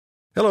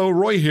Hello,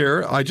 Roy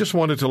here. I just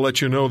wanted to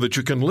let you know that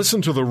you can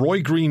listen to The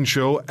Roy Green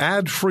Show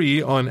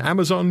ad-free on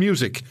Amazon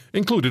Music,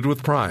 included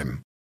with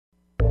Prime.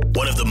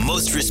 One of the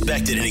most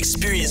respected and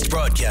experienced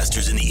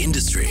broadcasters in the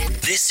industry.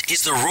 This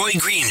is The Roy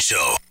Green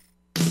Show.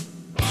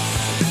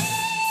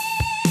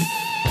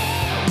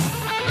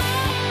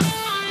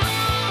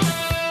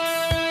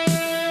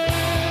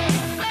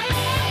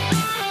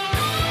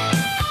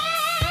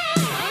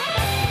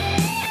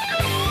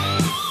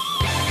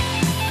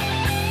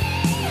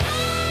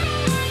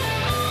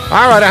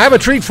 All right, I have a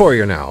treat for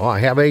you now.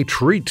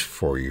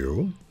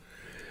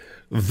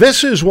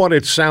 This is what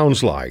it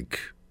sounds like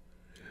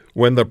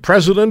when the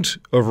president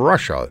of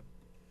Russia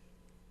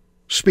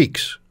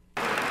speaks.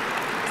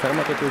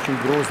 Сармат — это очень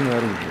грозное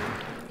оружие.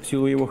 В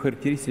силу его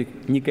характеристик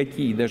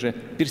никакие, даже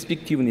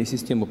перспективные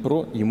системы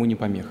ПРО ему не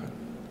помеха.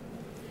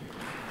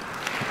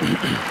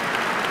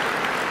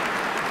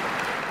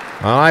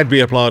 I'd be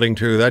applauding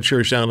too. That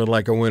sure sounded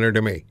like a winner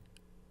to me.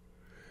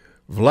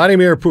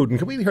 Vladimir Putin.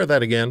 Can we hear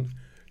that again?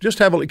 Just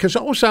have a, because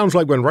it always sounds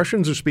like when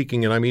Russians are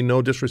speaking, and I mean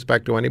no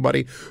disrespect to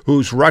anybody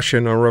who's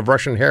Russian or of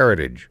Russian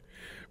heritage,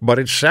 but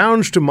it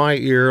sounds to my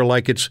ear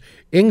like it's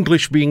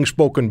English being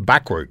spoken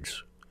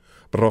backwards.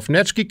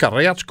 Brofnetsky,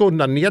 Karyatsko,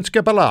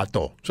 Nanietske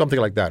Palato, something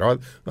like that. Or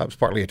that was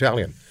partly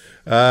Italian.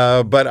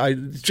 But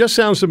it just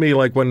sounds to me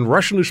like when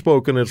Russian is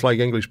spoken, it's like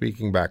English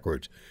speaking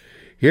backwards.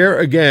 Here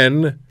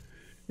again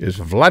is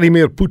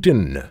Vladimir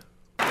Putin.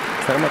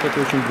 Сармат — это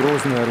очень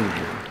грозное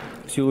оружие.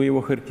 В силу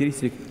его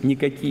характеристик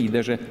никакие,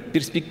 даже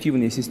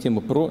перспективные системы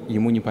ПРО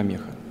ему не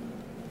помеха.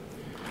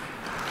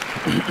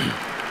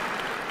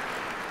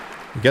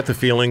 You get the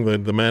feeling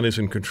that the man is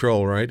in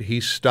control, right? He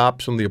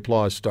stops and the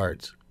applause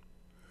starts.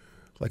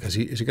 Like, is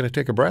he going to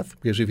take a breath?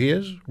 Because if he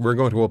is, we're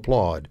going to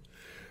applaud.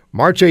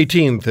 March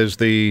 18th is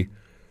the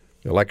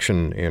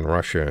election in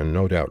Russia, and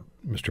no doubt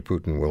Mr.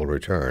 Putin will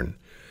return.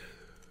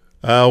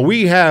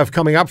 We have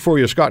coming up for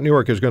you, Scott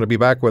Newark is going to be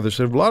back with us.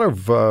 There's a lot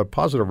of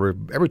positive,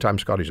 every time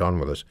Scotty's on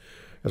with us,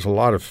 there's a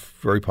lot of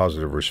very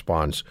positive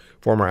response.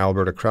 Former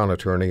Alberta Crown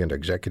Attorney and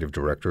Executive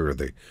Director of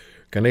the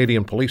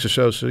Canadian Police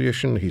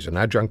Association. He's an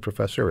adjunct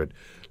professor at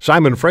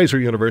Simon Fraser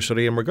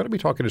University, and we're going to be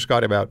talking to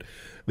Scott about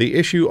the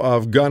issue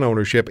of gun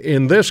ownership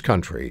in this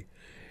country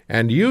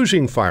and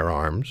using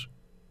firearms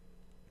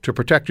to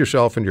protect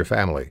yourself and your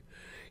family.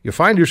 You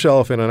find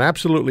yourself in an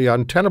absolutely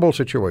untenable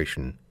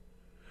situation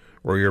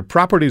where your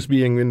property is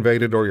being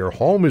invaded or your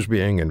home is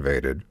being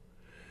invaded,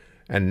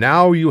 and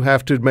now you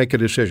have to make a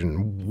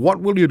decision. What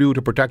will you do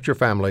to protect your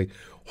family?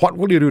 What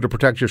will you do to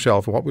protect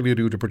yourself? What will you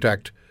do to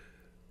protect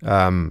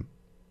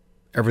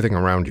everything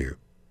around you?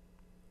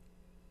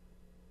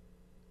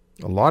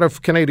 A lot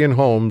of Canadian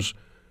homes,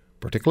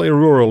 particularly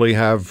rurally,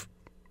 have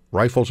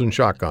rifles and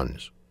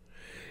shotguns.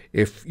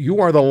 If you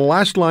are the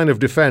last line of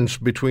defense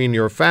between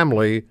your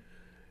family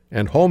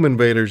and home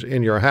invaders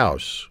in your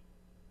house,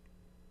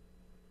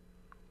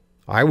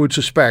 I would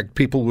suspect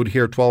people would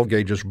hear 12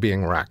 gauges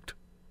being racked.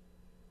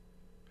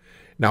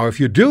 Now, if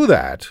you do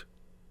that,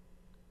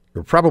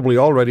 you're probably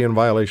already in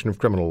violation of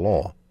criminal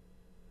law.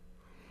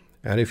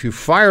 And if you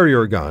fire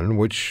your gun,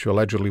 which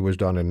allegedly was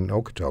done in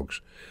Okotoks,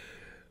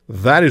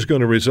 that is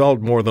going to result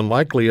more than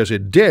likely, as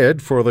it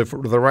did for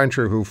the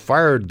rancher who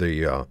fired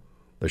the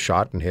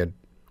shot and hit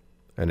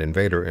an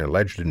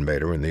alleged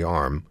invader in the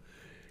arm.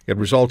 It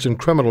results in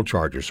criminal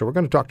charges. So we're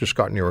going to talk to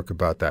Scott Newark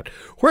about that.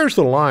 Where's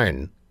the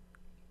line?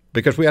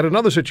 Because we had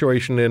another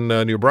situation in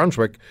New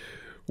Brunswick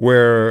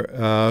where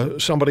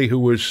somebody who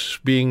was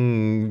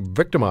being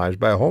victimized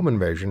by a home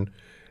invasion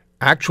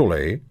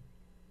actually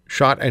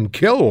shot and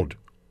killed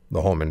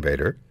the home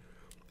invader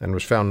and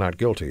was found not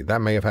guilty.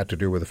 That may have had to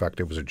do with the fact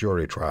it was a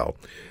jury trial.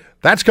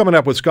 That's coming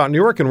up with Scott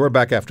Newark, and we're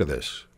back after this.